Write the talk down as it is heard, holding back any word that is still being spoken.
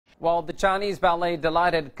While the Chinese ballet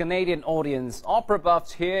delighted Canadian audience, opera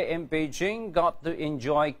buffs here in Beijing got to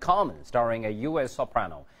enjoy Carmen, starring a U.S.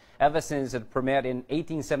 soprano. Ever since it premiered in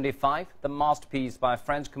 1875, the masterpiece by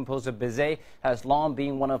French composer Bizet has long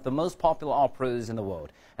been one of the most popular operas in the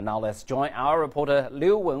world. And now let's join our reporter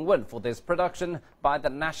Liu Wenwen for this production by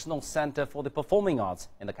the National Center for the Performing Arts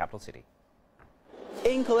in the capital city.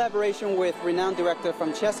 In collaboration with renowned director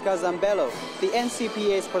Francesca Zambello, the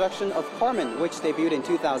NCPA's production of Carmen, which debuted in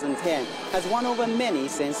 2010, has won over many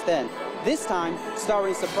since then. This time,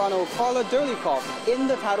 starring soprano Carla Dirlikov in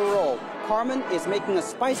the title role, Carmen is making a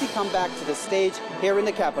spicy comeback to the stage here in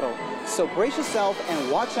the capital. So brace yourself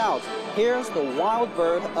and watch out. Here's the wild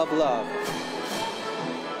bird of love.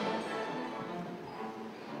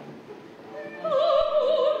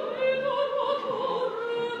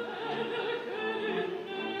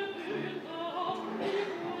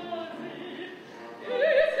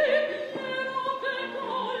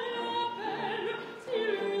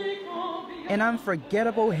 An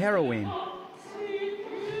unforgettable heroine.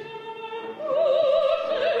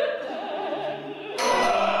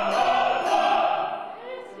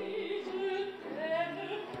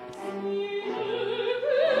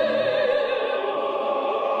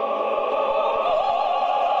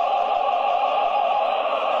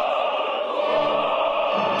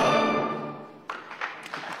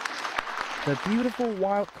 The beautiful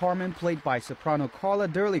wild Carmen, played by soprano Carla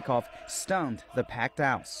Dirlikov, stunned the packed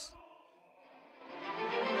house.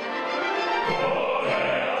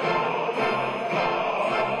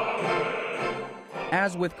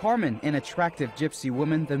 As with Carmen, an attractive gypsy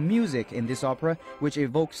woman, the music in this opera, which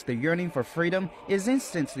evokes the yearning for freedom, is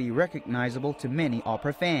instantly recognizable to many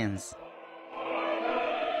opera fans.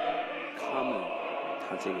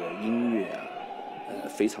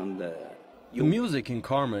 The music in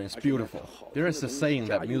Carmen is beautiful. There is a saying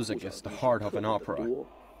that music is the heart of an opera,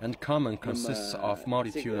 and Carmen consists of a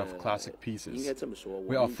multitude of classic pieces.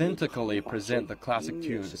 We authentically present the classic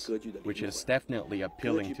tunes, which is definitely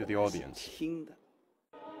appealing to the audience.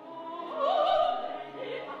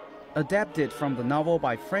 Adapted from the novel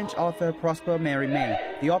by French author Prosper Mérimée,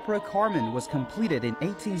 the opera Carmen was completed in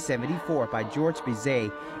 1874 by Georges Bizet.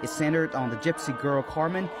 It centered on the gypsy girl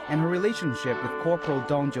Carmen and her relationship with Corporal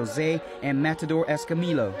Don José and Matador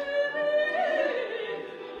Escamillo.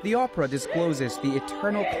 The opera discloses the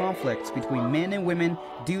eternal conflicts between men and women,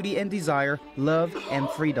 duty and desire, love and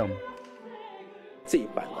freedom.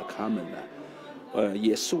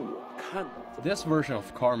 This version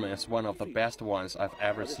of Carmen is one of the best ones I've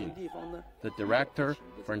ever seen. The director,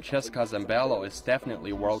 Francesca Zambello, is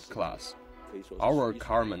definitely world-class. Our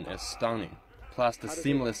Carmen is stunning, plus the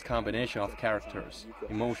seamless combination of characters,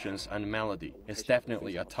 emotions and melody is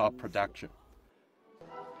definitely a top production.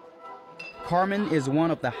 Carmen is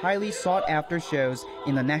one of the highly sought-after shows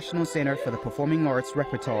in the National Center for the Performing Arts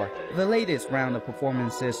repertoire. The latest round of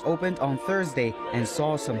performances opened on Thursday and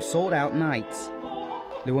saw some sold-out nights.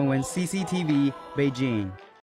 Liu Wenwen, CCTV, Beijing.